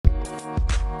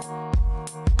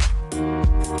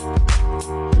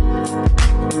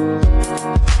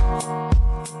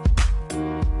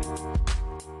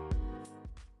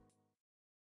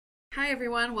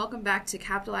everyone, welcome back to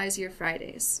Capitalize Your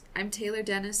Fridays. I'm Taylor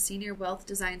Dennis, Senior Wealth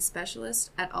Design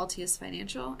Specialist at Altius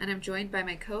Financial, and I'm joined by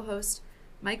my co-host,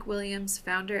 Mike Williams,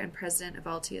 founder and president of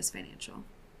Altius Financial.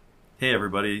 Hey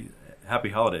everybody, happy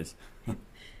holidays.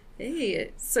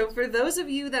 Hey, so for those of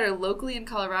you that are locally in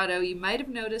Colorado, you might have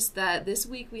noticed that this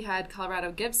week we had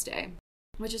Colorado Gives Day,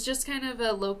 which is just kind of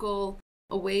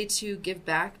a way to give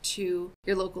back to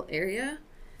your local area.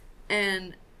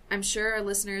 And I'm sure our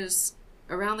listeners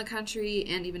around the country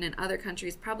and even in other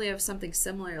countries probably have something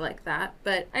similar like that.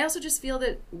 But I also just feel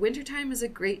that wintertime is a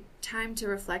great time to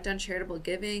reflect on charitable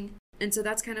giving. And so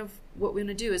that's kind of what we want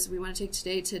to do, is we want to take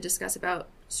today to discuss about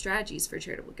strategies for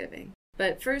charitable giving.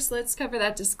 But first, let's cover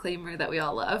that disclaimer that we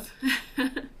all love.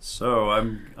 So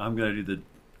I'm going to do the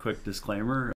quick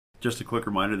disclaimer. Just a quick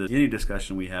reminder that any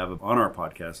discussion we have on our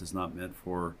podcast is not meant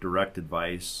for direct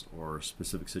advice or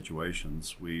specific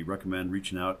situations. We recommend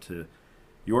reaching out to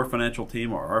your financial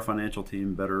team or our financial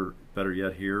team, better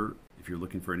yet here, if you're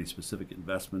looking for any specific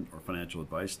investment or financial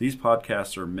advice. These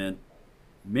podcasts are meant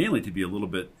mainly to be a little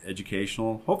bit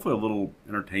educational, hopefully a little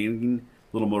entertaining,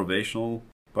 a little motivational,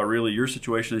 but really your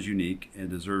situation is unique and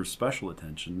deserves special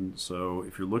attention. So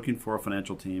if you're looking for a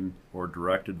financial team or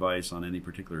direct advice on any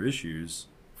particular issues,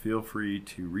 feel free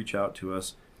to reach out to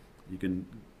us. You can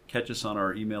catch us on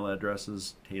our email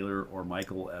addresses, Taylor or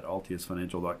Michael at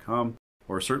altiusfinancial.com.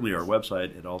 or certainly our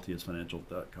website at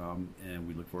altiusfinancial.com, and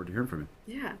we look forward to hearing from you.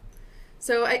 Yeah.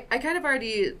 So I kind of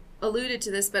already alluded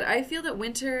to this, but I feel that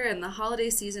winter and the holiday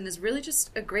season is really just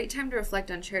a great time to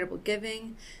reflect on charitable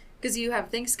giving, because you have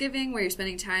Thanksgiving where you're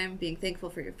spending time being thankful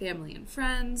for your family and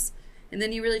friends, and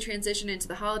then you really transition into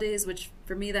the holidays, which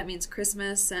for me that means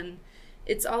Christmas, and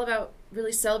it's all about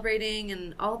really celebrating,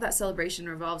 and all of that celebration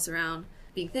revolves around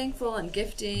being thankful and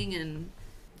gifting and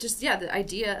just, the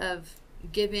idea of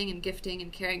giving and gifting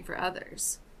and caring for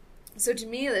others. So to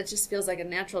me, it just feels like a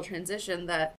natural transition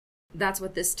that's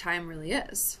what this time really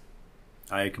is.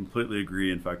 I completely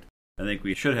agree. In fact, I think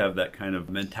we should have that kind of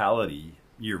mentality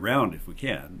year-round if we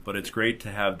can. But it's great to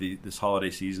have this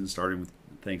holiday season starting with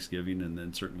Thanksgiving and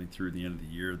then certainly through the end of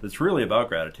the year that's really about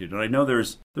gratitude. And I know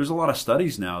there's a lot of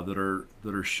studies now that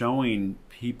are showing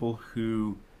people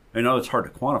who, I know it's hard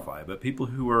to quantify, but people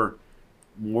who are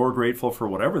more grateful for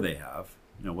whatever they have,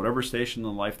 whatever station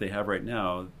in life they have right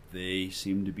now, they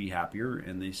seem to be happier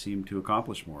and they seem to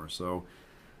accomplish more. So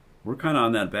we're kind of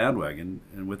on that bandwagon.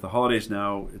 And with the holidays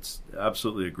now, it's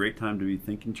absolutely a great time to be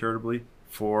thinking charitably.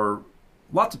 For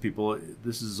lots of people,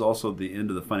 this is also the end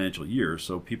of the financial year.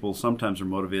 So people sometimes are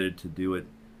motivated to do it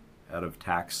out of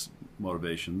tax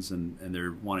motivations, and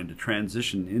they're wanting to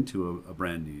transition into a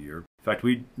brand new year. In fact,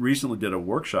 we recently did a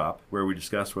workshop where we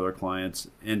discussed with our clients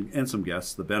and some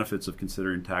guests the benefits of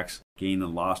considering tax gain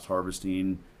and loss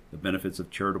harvesting, the benefits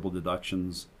of charitable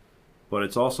deductions, but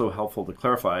it's also helpful to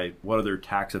clarify what other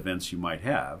tax events you might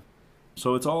have.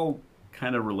 So it's all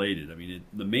kind of related. I mean,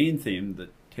 the main theme that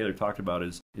Taylor talked about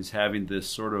is having this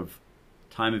sort of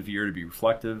time of year to be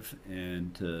reflective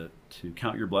and to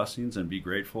count your blessings and be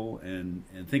grateful and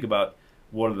think about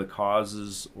what are the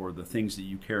causes or the things that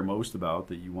you care most about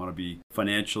that you want to be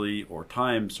financially or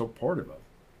time supportive of.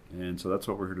 And so that's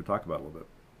what we're here to talk about a little bit.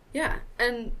 Yeah.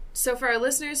 And so for our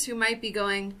listeners who might be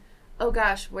going, oh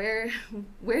gosh, where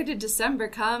did December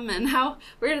come and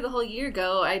where did the whole year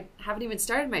go? I haven't even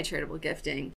started my charitable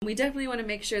gifting. We definitely want to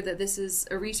make sure that this is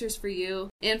a resource for you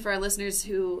and for our listeners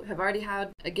who have already had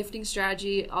a gifting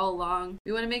strategy all along.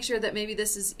 We want to make sure that maybe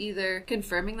this is either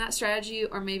confirming that strategy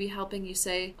or maybe helping you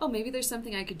say, oh, maybe there's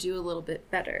something I could do a little bit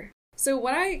better. So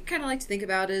what I kind of like to think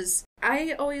about is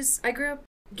I grew up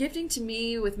gifting. To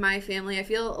me, with my family, I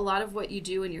feel a lot of what you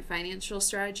do in your financial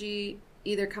strategy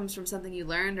either comes from something you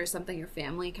learned or something your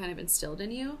family kind of instilled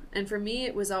in you. And for me,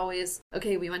 it was always,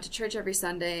 okay, we went to church every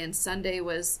Sunday, and Sunday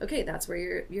was, okay, that's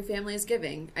where your family is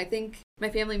giving. I think my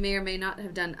family may or may not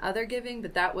have done other giving,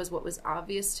 but that was what was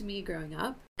obvious to me growing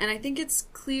up. And I think it's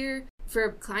clear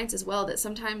for clients as well that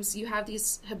sometimes you have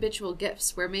these habitual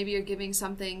gifts where maybe you're giving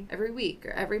something every week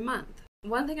or every month.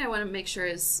 One thing I want to make sure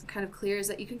is kind of clear is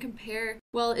that you can compare,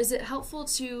 well, is it helpful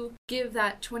to give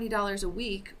that $20 a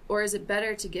week, or is it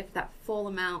better to gift that full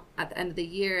amount at the end of the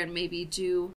year and maybe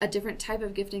do a different type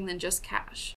of gifting than just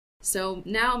cash? So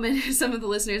now some of the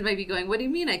listeners might be going, what do you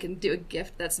mean I can do a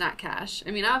gift that's not cash?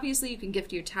 I mean, obviously you can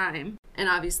gift your time, and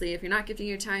obviously if you're not gifting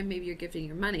your time, maybe you're gifting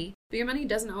your money, but your money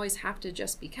doesn't always have to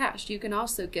just be cash. You can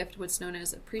also gift what's known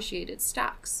as appreciated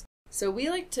stocks. So we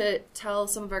like to tell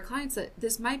some of our clients that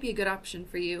this might be a good option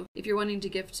for you if you're wanting to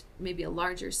gift maybe a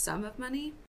larger sum of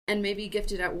money and maybe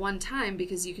gift it at one time,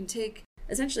 because you can take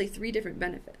essentially 3 different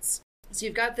benefits. So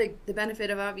you've got the benefit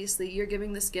of, obviously, you're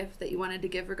giving this gift that you wanted to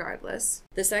give regardless.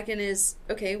 The second is,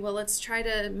 okay, well, let's try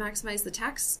to maximize the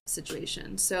tax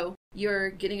situation. So you're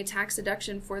getting a tax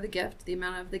deduction for the gift, the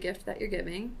amount of the gift that you're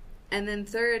giving. And then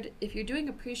third, if you're doing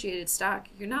appreciated stock,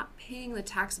 you're not paying the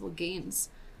taxable gains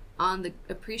on the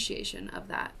appreciation of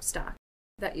that stock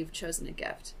that you've chosen to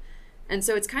gift. And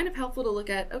so it's kind of helpful to look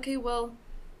at, okay, well,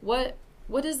 what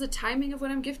is the timing of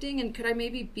what I'm gifting, and could I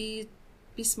maybe be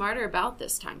smarter about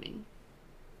this timing?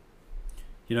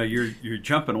 You know, you're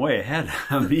jumping way ahead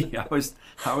of me. I was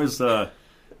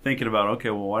thinking about, okay,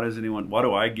 well, why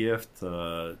do I gift?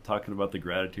 Talking about the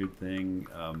gratitude thing.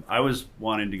 I was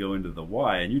wanting to go into the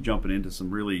why, and you're jumping into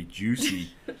some really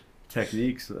juicy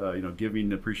techniques.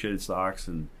 Giving appreciated stocks,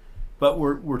 but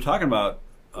we're talking about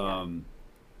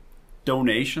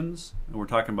donations, and we're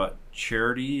talking about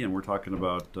charity, and we're talking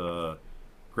about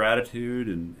gratitude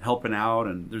and helping out,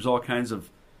 and there's all kinds of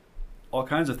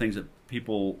things that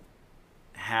people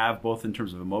have, both in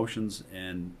terms of emotions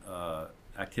and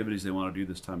activities they want to do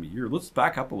this time of year. Let's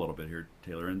back up a little bit here,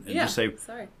 Taylor, and just say,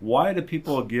 why do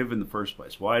people give in the first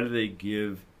place? Why do they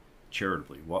give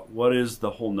charitably? What is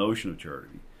the whole notion of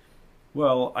charity?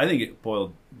 Well, I think it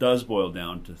does boil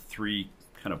down to three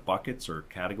kind of buckets or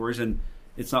categories, and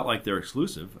it's not like they're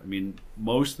exclusive. I mean,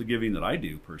 most of the giving that I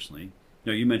do personally,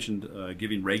 you mentioned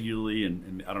giving regularly,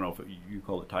 and I don't know if you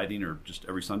call it tithing or just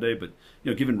every Sunday, but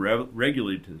giving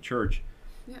regularly to the church.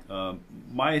 Yeah.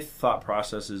 My thought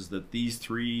process is that these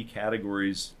three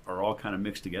categories are all kind of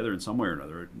mixed together in some way or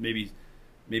another. Maybe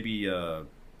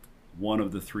one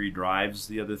of the three drives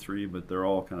the other three, but they're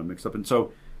all kind of mixed up. And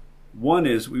so one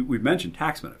is, we've mentioned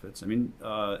tax benefits. I mean,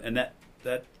 and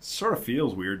that sort of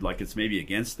feels weird, like it's maybe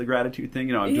against the gratitude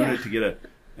thing. I'm doing it to get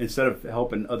instead of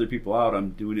helping other people out,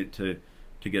 I'm doing it to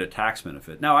get a tax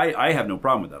benefit. Now, I have no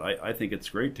problem with that. I think it's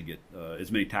great to get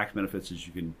as many tax benefits as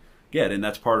you can get, and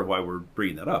that's part of why we're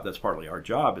bringing that up. That's partly our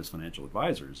job as financial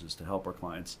advisors, is to help our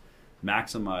clients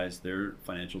maximize their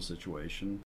financial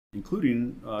situation,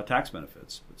 including tax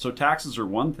benefits. So taxes are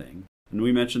one thing, and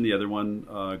we mentioned the other one,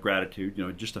 gratitude.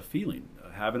 Just a feeling,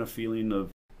 having a feeling of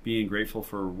being grateful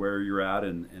for where you're at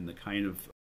and the kind of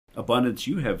abundance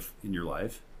you have in your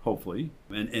life, hopefully,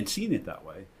 and seeing it that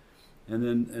way. And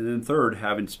then third,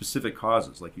 having specific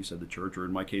causes, like you said, the church, or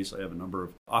in my case, I have a number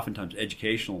of oftentimes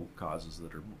educational causes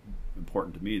that are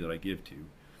important to me that I give to,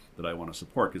 that I want to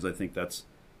support, because I think that's,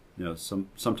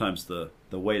 sometimes the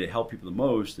way to help people the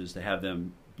most is to have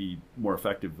them be more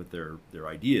effective with their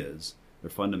ideas, their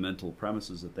fundamental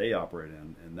premises that they operate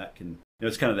in, and that can,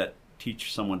 it's kind of that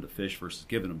teach someone to fish versus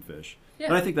giving them fish. Yeah.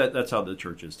 And I think that's how the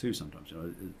church is too sometimes.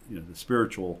 The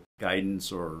spiritual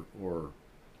guidance or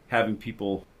having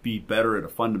people be better at a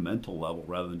fundamental level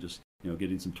rather than just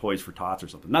getting some toys for tots or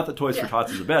something. Not that toys for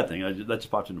tots is a bad thing. That just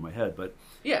popped into my head. But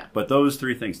But those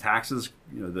three things: taxes,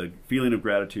 the feeling of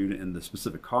gratitude, and the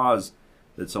specific cause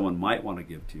that someone might want to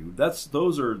give to.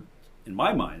 Those are, in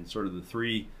my mind, sort of the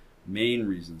three main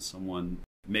reasons someone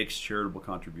makes charitable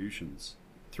contributions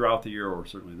throughout the year, or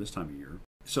certainly this time of year.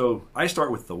 So I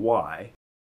start with the why.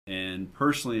 And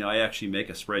personally, I actually make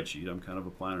a spreadsheet. I'm kind of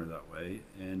a planner that way,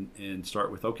 and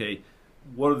start with, okay,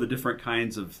 what are the different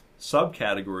kinds of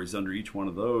subcategories under each one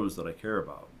of those that I care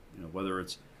about? Whether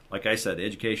it's, like I said,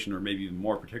 education, or maybe even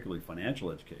more particularly financial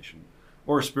education,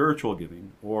 or spiritual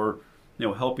giving, or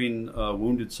helping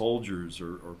wounded soldiers,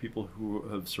 or people who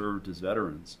have served as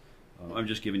veterans. I'm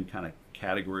just giving kind of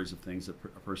categories of things that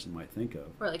a person might think of.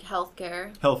 Or like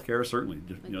healthcare. Healthcare, certainly.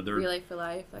 Like there are Relay for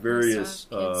Life, that various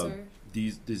kind of stuff, cancer.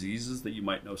 These diseases that you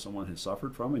might know someone has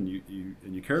suffered from, and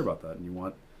you care about that, and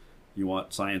you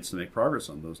want science to make progress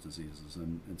on those diseases,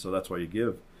 and so that's why you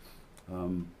give.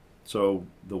 So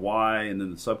the why, and then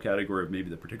the subcategory of maybe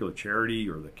the particular charity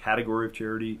or the category of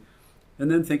charity, and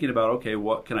then thinking about, okay,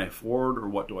 what can I afford, or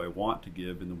what do I want to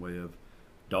give in the way of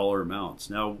dollar amounts?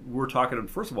 Now, we're talking,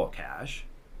 first of all, cash,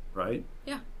 right?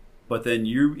 Yeah. But then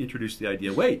you introduce the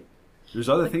idea, wait, there's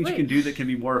other things you can do that can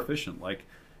be more efficient, like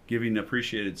giving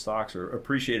appreciated stocks or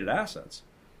appreciated assets.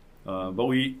 But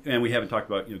we haven't talked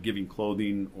about giving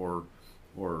clothing or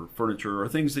furniture or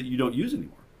things that you don't use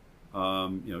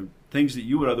anymore. Things that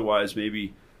you would otherwise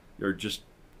maybe are just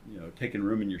taking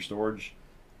room in your storage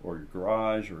or your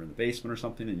garage or in the basement or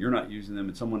something, and you're not using them,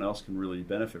 and someone else can really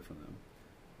benefit from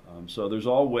them. So there's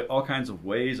all kinds of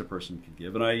ways a person can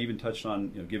give, and I even touched on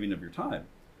giving of your time,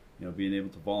 being able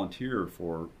to volunteer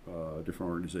for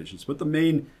different organizations. But the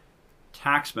main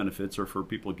tax benefits are for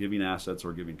people giving assets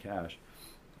or giving cash,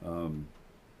 and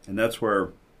that's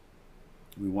where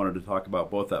we wanted to talk about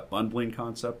both that bundling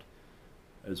concept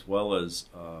as well as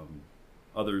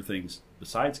other things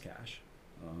besides cash.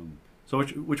 So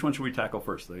which one should we tackle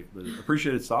first? The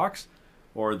appreciated stocks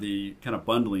or the kind of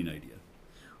bundling idea?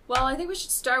 Well, I think we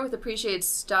should start with appreciated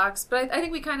stocks, but I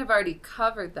think we kind of already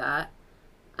covered that.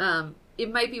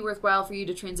 It might be worthwhile for you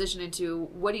to transition into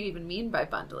what do you even mean by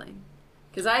bundling?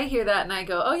 Because I hear that and I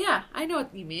go, oh yeah, I know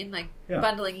what you mean, like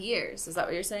bundling years. Is that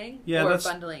what you're saying? Yeah, or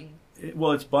bundling.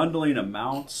 Well, it's bundling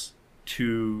amounts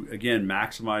to, again,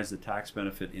 maximize the tax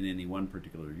benefit in any one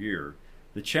particular year.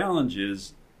 The challenge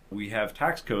is we have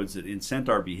tax codes that incent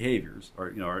our behaviors.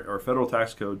 Our federal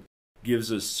tax code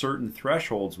gives us certain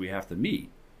thresholds we have to meet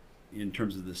in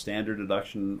terms of the standard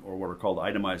deduction or what are called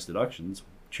itemized deductions,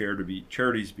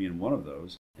 charities being one of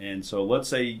those. And so let's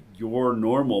say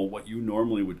what you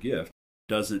normally would gift,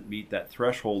 doesn't meet that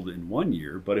threshold in 1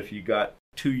 year, but if you got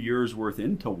 2 years worth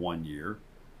into 1 year,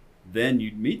 then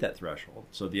you'd meet that threshold.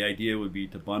 So the idea would be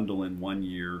to bundle in 1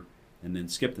 year and then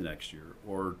skip the next year,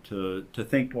 or to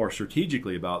think more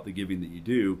strategically about the giving that you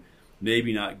do.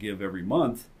 Maybe not give every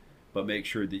month, but make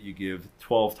sure that you give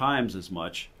 12 times as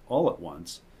much all at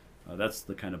once. That's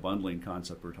the kind of bundling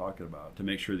concept we're talking about, to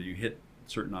make sure that you hit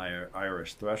certain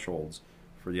IRS thresholds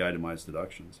for the itemized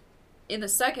deductions. In the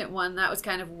second one, that was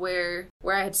kind of where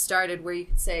I had started, where you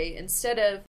could say instead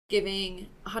of giving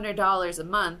 $100 a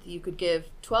month, you could give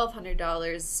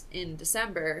 $1,200 in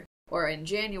December or in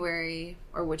January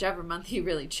or whichever month you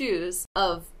really choose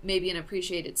of maybe an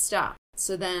appreciated stock.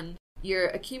 So then you're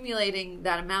accumulating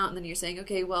that amount and then you're saying,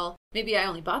 okay, well, maybe I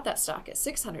only bought that stock at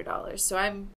 $600. So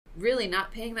I'm really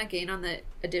not paying that gain on the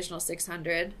additional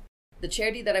 $600. The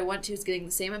charity that I went to is getting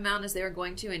the same amount as they were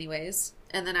going to anyways.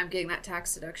 And then I'm getting that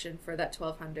tax deduction for that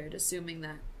 $1,200, assuming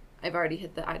that I've already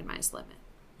hit the itemized limit.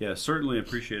 Yeah, certainly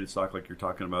appreciated stock like you're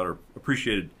talking about, or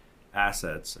appreciated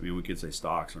assets. I mean, we could say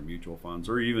stocks or mutual funds,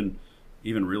 or even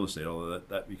real estate. Although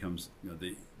that becomes,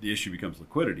 the issue becomes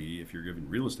liquidity if you're giving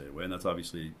real estate away, and that's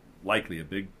obviously likely a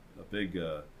big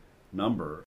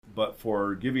number. But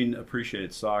for giving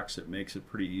appreciated stocks, it makes it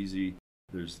pretty easy.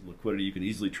 There's liquidity. You can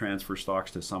easily transfer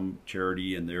stocks to some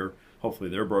charity and hopefully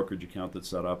their brokerage account that's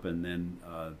set up, and then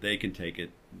they can take it,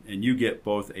 and you get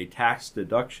both a tax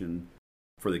deduction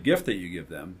for the gift that you give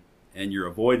them, and you're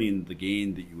avoiding the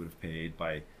gain that you would have paid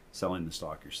by selling the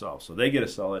stock yourself. So they get to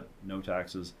sell it, no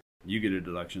taxes. You get a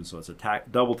deduction, so it's a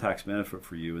double tax benefit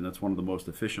for you, and that's one of the most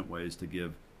efficient ways to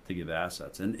give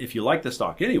assets. And if you like the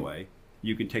stock anyway,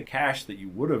 you can take cash that you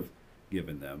would have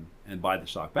given them and buy the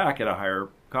stock back at a higher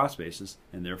cost basis,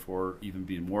 and therefore even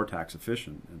being more tax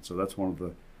efficient. And so that's one of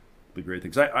the great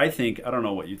things. I think, I don't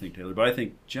know what you think, Taylor, but I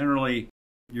think generally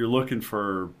you're looking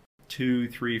for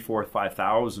 $2,000, $3,000, $4,000,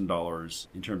 $5,000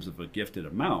 in terms of a gifted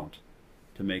amount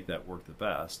to make that work the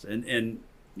best. And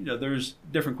there's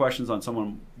different questions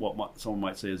on what someone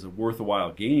might say is a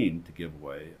worthwhile gain to give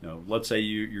away. Let's say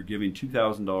you're giving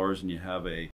 $2,000 and you have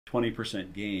a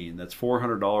 20% gain. That's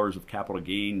 $400 of capital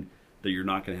gain that you're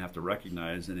not going to have to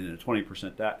recognize. And in a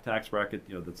 20% tax bracket,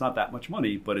 that's not that much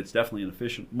money, but it's definitely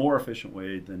an more efficient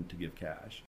way than to give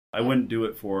cash. I wouldn't do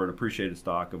it for an appreciated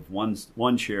stock of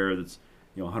one share that's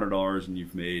 $100, and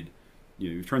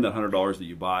you've turned that $100 that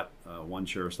you bought one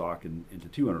share of stock into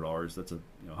 $200. That's a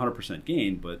 100%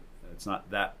 gain, but it's not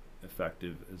that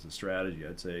effective as a strategy.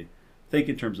 I'd say think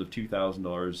in terms of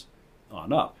 $2,000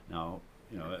 on up. Now,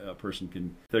 a person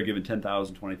can, if they're giving $10,000,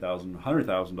 $20,000,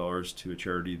 $100,000 to a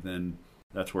charity, then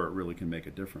that's where it really can make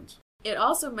a difference. It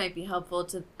also might be helpful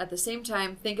to, at the same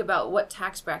time, think about what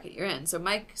tax bracket you're in. So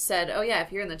Mike said, oh yeah,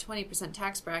 if you're in the 20%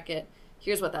 tax bracket,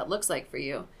 here's what that looks like for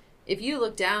you. If you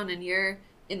look down and you're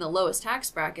in the lowest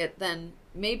tax bracket, then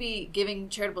maybe giving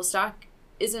charitable stock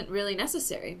isn't really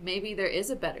necessary. Maybe there is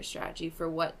a better strategy for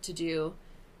what to do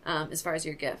as far as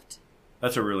your gift.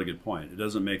 That's a really good point. It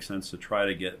doesn't make sense to try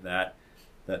to get that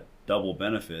double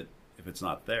benefit if it's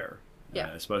not there.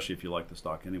 Yeah. Especially if you like the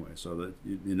stock anyway. So that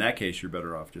in that case, you're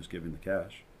better off just giving the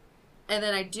cash. And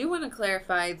then I do want to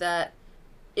clarify that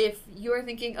if you're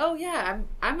thinking, oh yeah,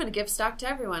 I'm going to give stock to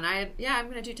everyone. I'm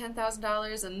going to do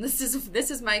 $10,000 and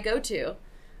this is my go-to.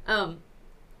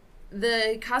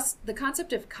 The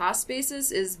concept of cost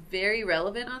basis is very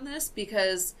relevant on this,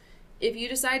 because if you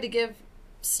decide to give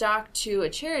stock to a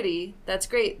charity, that's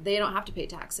great. They don't have to pay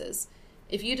taxes.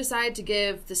 If you decide to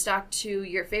give the stock to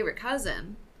your favorite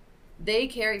cousin, they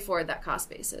carry forward that cost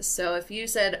basis. So if you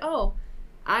said, oh,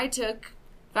 I took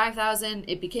 $5,000,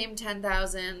 it became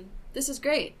 $10,000, this is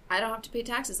great. I don't have to pay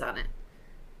taxes on it.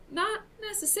 Not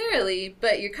necessarily,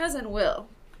 but your cousin will.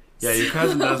 Yeah, your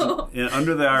cousin doesn't.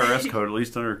 Under the IRS code, at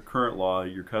least under current law,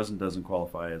 your cousin doesn't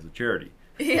qualify as a charity.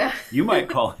 Yeah. You might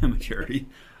call him a charity,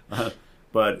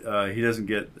 but he doesn't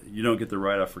get. You don't get the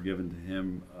write-off for giving to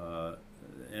him,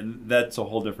 and that's a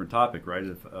whole different topic, right?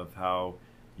 Of how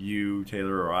you,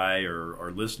 Taylor, or I, or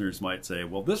our listeners might say,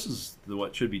 well, this is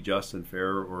what should be just and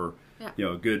fair, or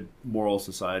a good moral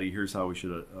society. Here's how we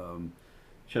should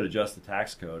adjust the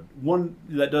tax code. One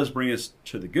that does bring us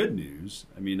to the good news.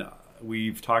 I mean,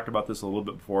 we've talked about this a little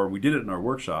bit before. We did it in our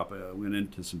workshop. We went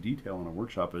into some detail in our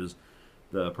workshop. Is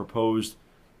the proposed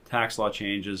tax law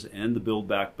changes and the Build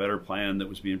Back Better plan that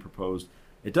was being proposed.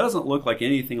 It doesn't look like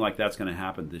anything like that's going to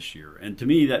happen this year. And to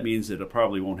me, that means that it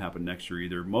probably won't happen next year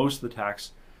either. Most of the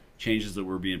tax changes that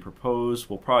were being proposed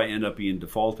will probably end up being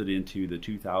defaulted into the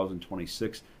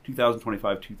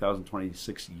 2025,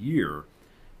 2026 year,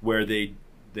 where they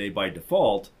by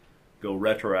default go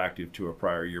retroactive to a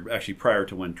prior year, actually prior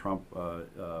to when Trump and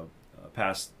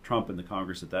the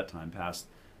Congress at that time passed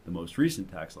the most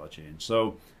recent tax law change.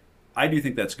 So I do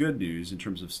think that's good news in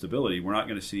terms of stability. We're not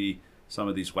going to see some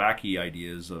of these wacky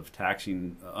ideas of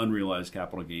taxing unrealized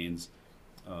capital gains.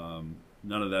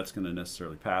 None of that's going to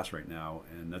necessarily pass right now,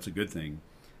 and that's a good thing.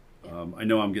 I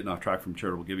know I'm getting off track from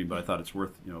charitable giving, but I thought it's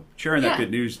worth sharing that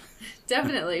good news.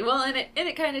 Definitely. Well, and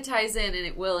it kind of ties in, and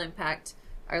it will impact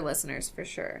our listeners for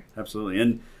sure. Absolutely.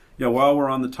 And while we're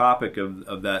on the topic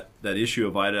of that issue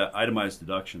of itemized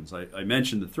deductions, I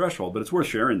mentioned the threshold, but it's worth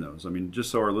sharing those. I mean,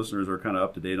 just so our listeners are kind of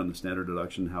up to date on the standard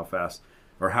deduction, how fast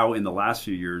or how in the last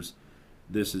few years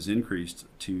this has increased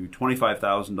to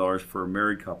 $25,000 for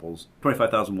married couples,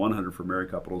 $25,100 for married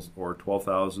couples, or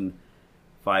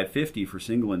 $12,550 for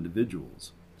single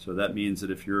individuals. So that means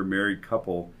that if you're a married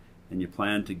couple and you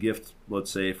plan to gift, let's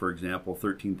say, for example,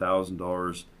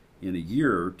 $13,000 in a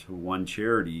year to one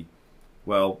charity,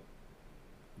 well,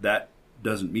 that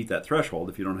doesn't meet that threshold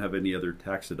if you don't have any other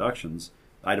tax deductions,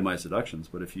 itemized deductions.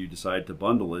 But if you decide to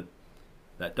bundle it,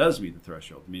 that does meet the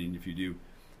threshold. Meaning if you do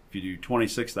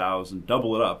 26,000,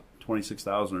 double it up,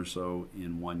 26,000 or so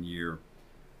in 1 year.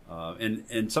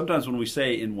 And sometimes when we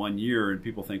say in 1 year and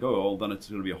people think, oh, well, then it's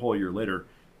going to be a whole year later,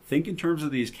 think in terms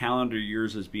of these calendar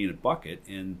years as being a bucket.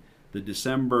 And the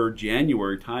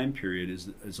December-January time period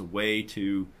is a way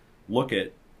to look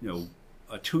at, a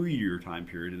 2-year time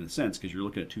period in a sense, because you're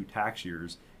looking at 2 tax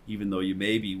years, even though you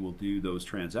maybe will do those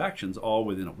transactions all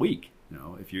within a week,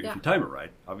 if you time it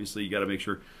right. Obviously, you got to make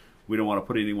sure. We don't want to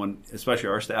put anyone, especially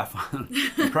our staff, on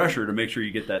pressure to make sure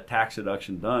you get that tax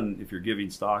deduction done. If you're giving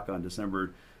stock on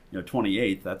December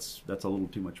 28th, that's a little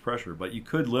too much pressure. But you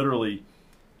could literally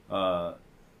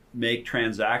make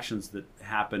transactions that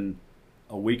happen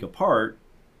a week apart,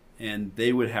 and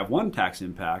they would have one tax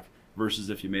impact, versus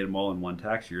if you made them all in one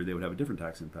tax year, they would have a different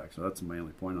tax impact. So that's my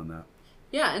only point on that.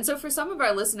 Yeah, and so for some of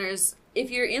our listeners,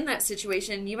 if you're in that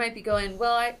situation, you might be going,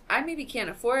 well, I maybe can't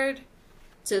afford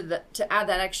to add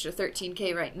that extra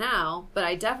 $13K right now, but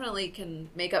I definitely can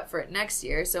make up for it next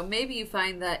year. So maybe you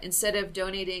find that instead of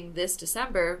donating this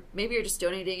December, maybe you're just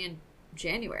donating in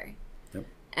January. Yep.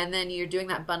 And then you're doing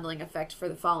that bundling effect for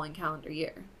the following calendar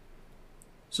year.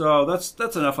 So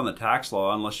that's enough on the tax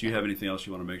law, unless you have anything else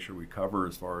you want to make sure we cover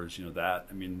as far as that.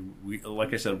 I mean,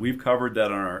 like I said, we've covered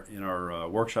that in our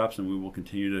workshops, and we will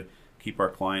continue to keep our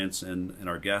clients and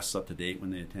our guests up to date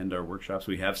when they attend our workshops.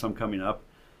 We have some coming up.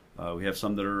 We have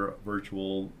some that are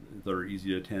virtual, that are easy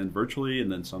to attend virtually, and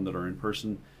then some that are in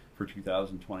person for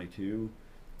 2022.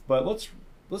 But let's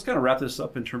kind of wrap this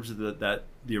up in terms of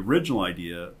the original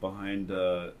idea behind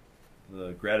the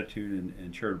gratitude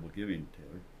and charitable giving,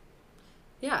 Taylor.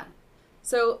 Yeah.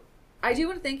 So I do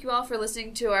want to thank you all for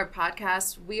listening to our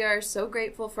podcast. We are so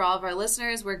grateful for all of our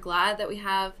listeners. We're glad that we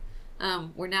have,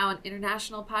 we're now an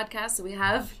international podcast, so we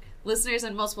have listeners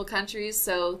in multiple countries.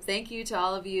 So thank you to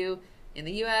all of you in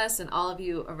the U.S. and all of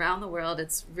you around the world.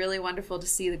 It's really wonderful to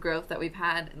see the growth that we've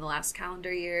had in the last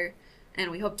calendar year,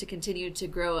 and we hope to continue to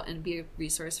grow and be a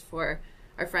resource for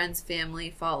our friends,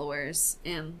 family, followers,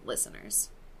 and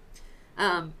listeners.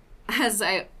 As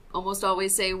I almost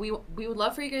always say, we would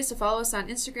love for you guys to follow us on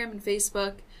Instagram and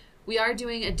Facebook. We are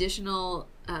doing additional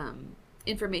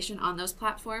information on those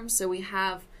platforms. So we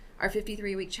have our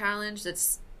 53-week challenge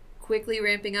that's quickly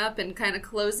ramping up and kind of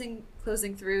closing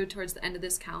through towards the end of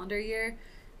this calendar year.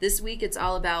 This week it's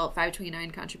all about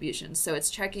 529 contributions. So it's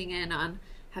checking in on,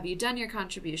 have you done your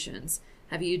contributions?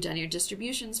 Have you done your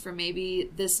distributions for maybe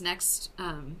this next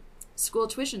school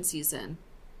tuition season?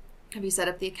 Have you set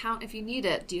up the account if you need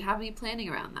it? Do you have any planning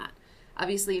around that?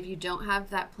 Obviously, if you don't have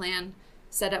that plan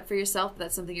set up for yourself, but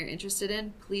that's something you're interested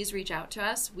in, please reach out to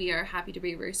us. We are happy to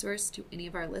be a resource to any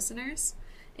of our listeners,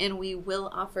 and we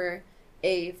will offer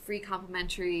a free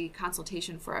complimentary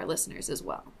consultation for our listeners as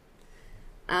well.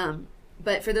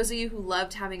 But for those of you who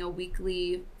loved having a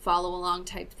weekly follow-along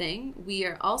type thing, we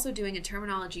are also doing a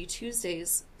Terminology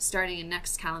Tuesdays starting in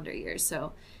next calendar year.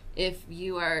 So if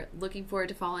you are looking forward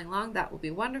to following along, that will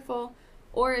be wonderful.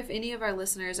 Or if any of our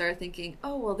listeners are thinking,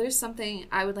 oh, well, there's something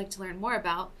I would like to learn more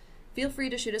about, feel free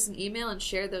to shoot us an email and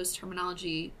share those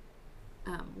terminology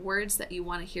words that you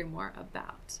want to hear more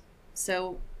about.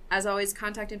 So, as always,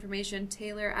 contact information,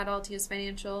 Taylor at Altius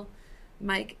Financial,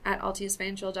 Mike at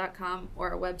altiusfinancial.com,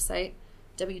 or our website,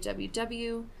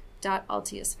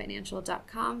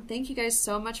 www.altiusfinancial.com. Thank you guys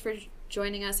so much for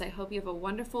joining us. I hope you have a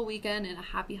wonderful weekend and a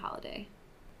happy holiday.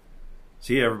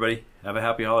 See you, everybody. Have a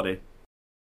happy holiday.